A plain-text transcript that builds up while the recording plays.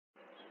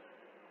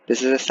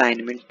This is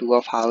assignment 2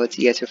 of Harvard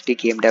CS50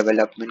 game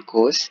development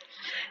course.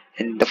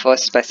 In the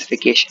first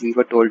specification we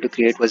were told to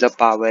create was a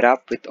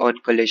power-up with on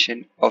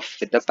collision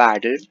with the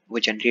paddle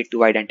would generate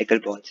two identical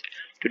balls.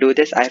 To do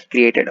this, I have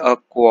created a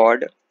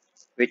quad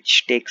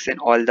which takes in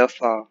all the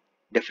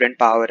different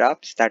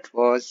power-ups that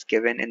was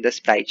given in the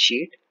sprite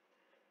sheet,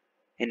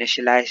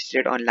 initialized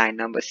it on line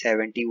number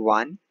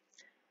 71,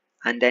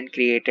 and then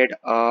created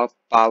a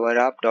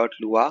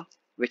powerup.lua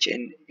which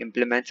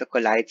implements a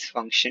collides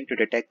function to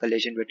detect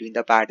collision between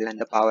the paddle and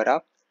the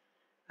power-up.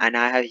 And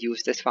I have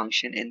used this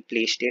function in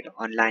play state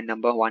on line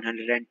number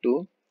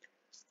 102,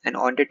 and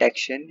on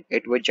detection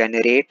it would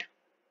generate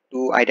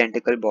two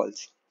identical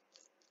balls.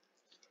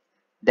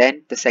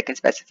 Then the second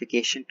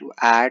specification to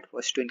add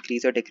was to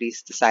increase or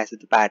decrease the size of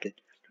the paddle.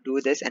 To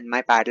do this, in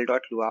my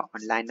paddle.lua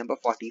on line number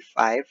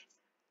 45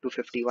 to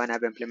 51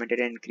 I've implemented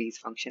an increase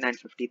function, and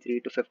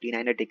 53 to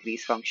 59 a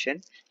decrease function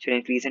should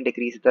increase and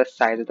decrease the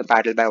size of the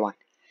paddle by 1.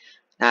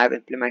 Now I've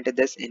implemented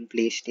this in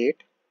play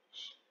state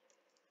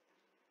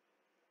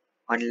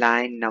on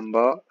line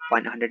number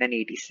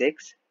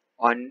 186.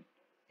 On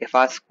if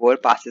our score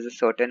passes a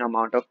certain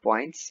amount of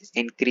points,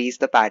 increase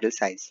the paddle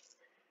size.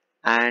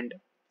 And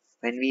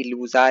when we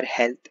lose our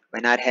health,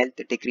 when our health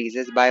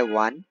decreases by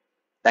 1,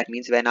 that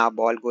means when our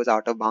ball goes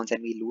out of bounds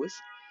and we lose,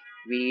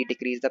 we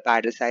decrease the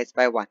paddle size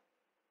by 1.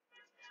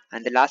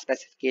 And the last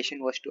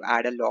specification was to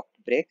add a locked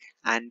brick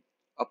and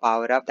a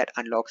power up that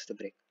unlocks the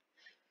brick.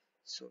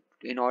 So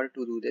in order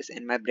to do this,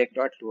 in my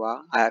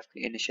brick.lua I have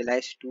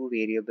initialized two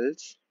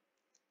variables.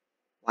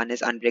 One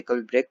is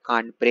unbreakable brick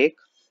can't break,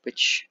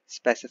 which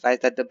specifies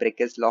that the brick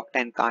is locked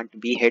and can't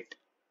be hit.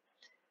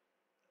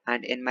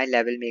 And in my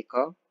level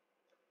maker,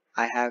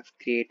 I have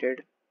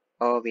created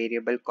a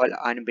variable called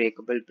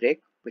unbreakable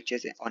brick, which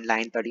is on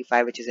line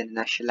 35, which is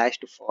initialized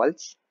to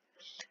false.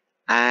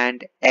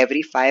 And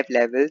every 5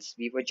 levels,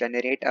 we would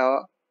generate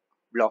a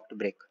blocked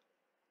brick.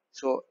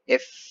 So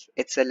if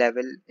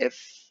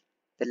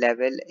the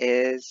level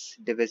is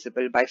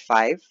divisible by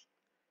 5,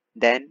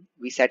 then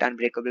we set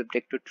unbreakable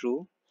brick to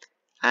true,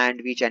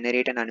 and we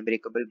generate an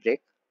unbreakable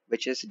brick,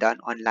 which is done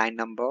on line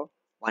number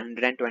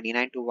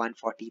 129 to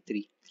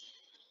 143.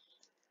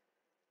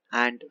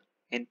 And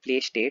in play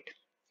state,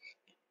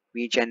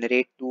 we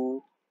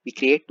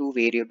create two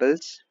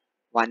variables.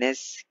 One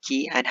is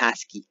key and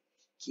hash key.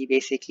 Key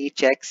basically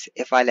checks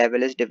if our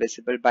level is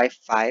divisible by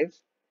 5,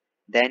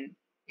 then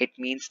it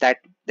means that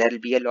there will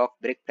be a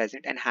locked brick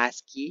present, and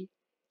hash key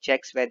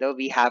checks whether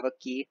we have a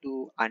key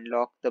to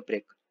unlock the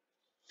brick.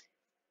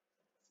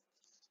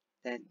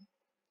 Then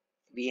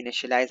we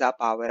initialize our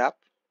power up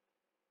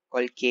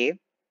called K.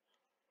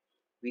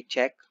 We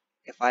check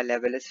if our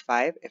level is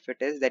 5. If it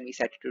is, then we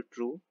set it to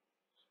true.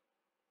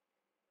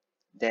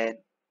 Then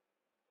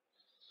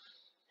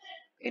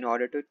in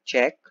order to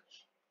check,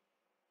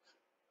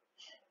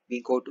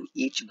 we go to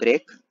each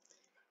brick.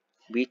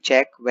 We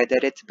check whether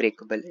it's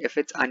breakable. If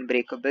it's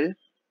unbreakable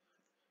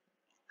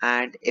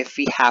and if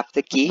we have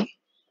the key,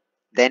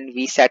 then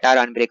we set our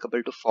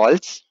unbreakable to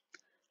false.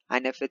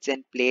 And if it's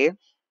in play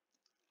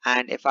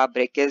and if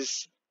brick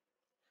is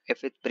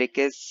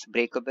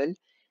breakable,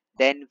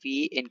 then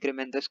we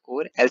increment the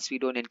score, else we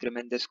don't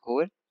increment the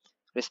score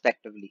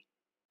respectively.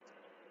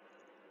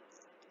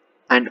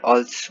 And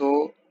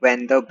also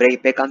when the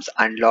brick becomes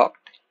unlocked,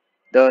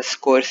 the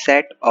score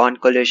set on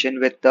collision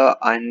with the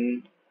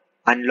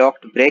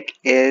unlocked brick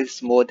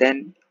is more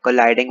than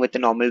colliding with the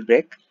normal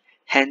brick.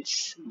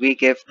 Hence, we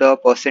give the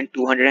person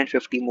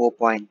 250 more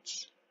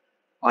points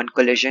on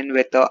collision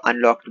with the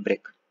unlocked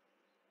brick.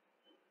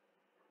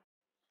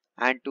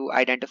 And to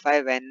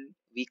identify when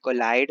we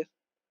collide,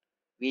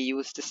 we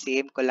use the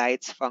same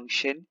collides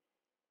function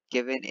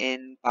given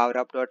in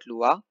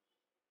powerup.lua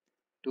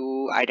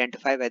to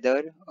identify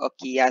whether a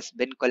key has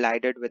been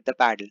collided with the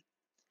paddle.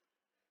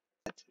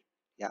 That's it.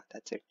 Yeah,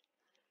 that's it.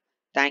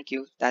 Thank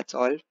you. That's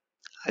all.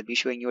 I'll be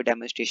showing you a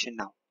demonstration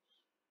now.